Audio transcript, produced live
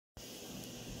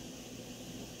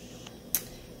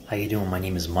How you doing? My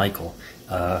name is Michael,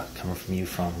 coming from you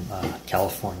from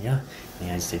California, the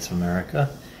United States of America.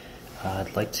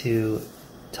 I'd like to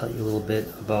tell you a little bit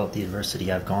about the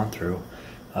adversity I've gone through,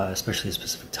 especially a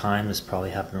specific time. This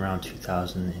probably happened around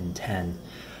 2010.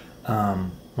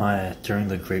 During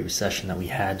the Great Recession that we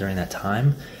had during that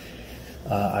time,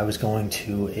 I was going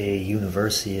to a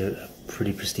university, a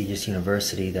pretty prestigious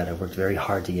university that I worked very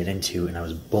hard to get into, and I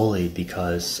was bullied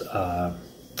because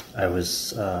I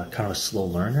was kind of a slow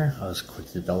learner. I was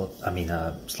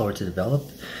slower to develop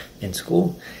in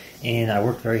school, and I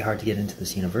worked very hard to get into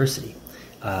this university.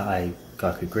 I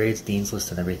got good grades, dean's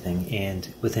list, and everything, and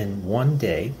within one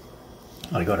day,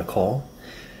 I got a call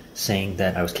saying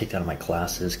that I was kicked out of my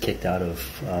classes, kicked out of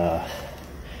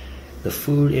the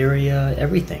food area,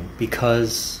 everything,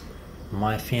 because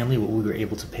my family, what we were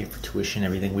able to pay for tuition,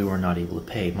 everything, we were not able to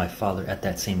pay. My father, at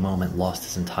that same moment, lost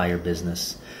his entire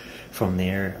business. From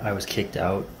there, I was kicked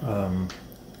out.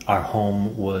 Our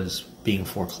home was being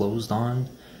foreclosed on.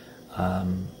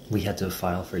 We had to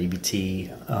file for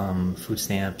EBT, food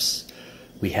stamps.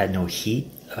 We had no heat.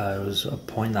 It was a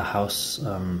point in the house,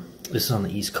 this is on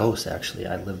the East Coast actually,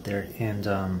 I lived there,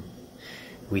 and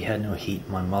we had no heat.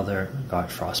 My mother got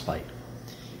frostbite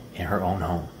in her own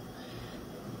home.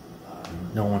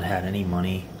 No one had any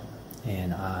money,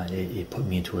 and it put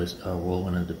me into a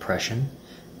whirlwind of depression.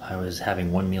 I was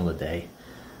having one meal a day.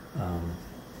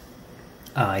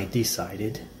 I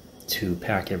decided to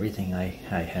pack everything I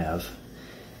have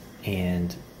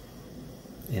and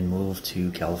move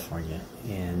to California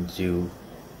and do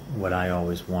what I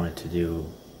always wanted to do,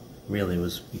 really,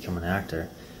 was become an actor.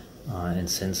 And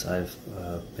since I've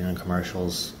been in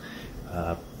commercials,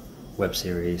 web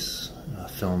series,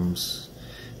 films,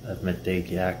 I've met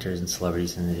big actors and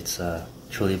celebrities, and it's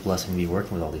truly a blessing to be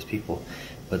working with all these people.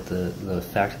 But the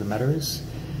fact of the matter is,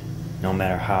 no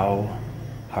matter how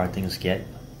hard things get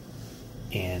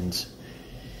and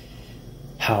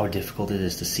how difficult it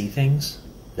is to see things,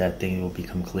 that thing will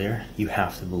become clear. You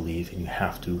have to believe, and you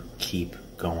have to keep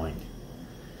going.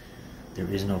 There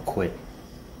is no quit,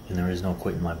 and there is no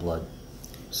quit in my blood.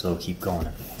 So keep going.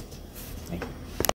 Thank you.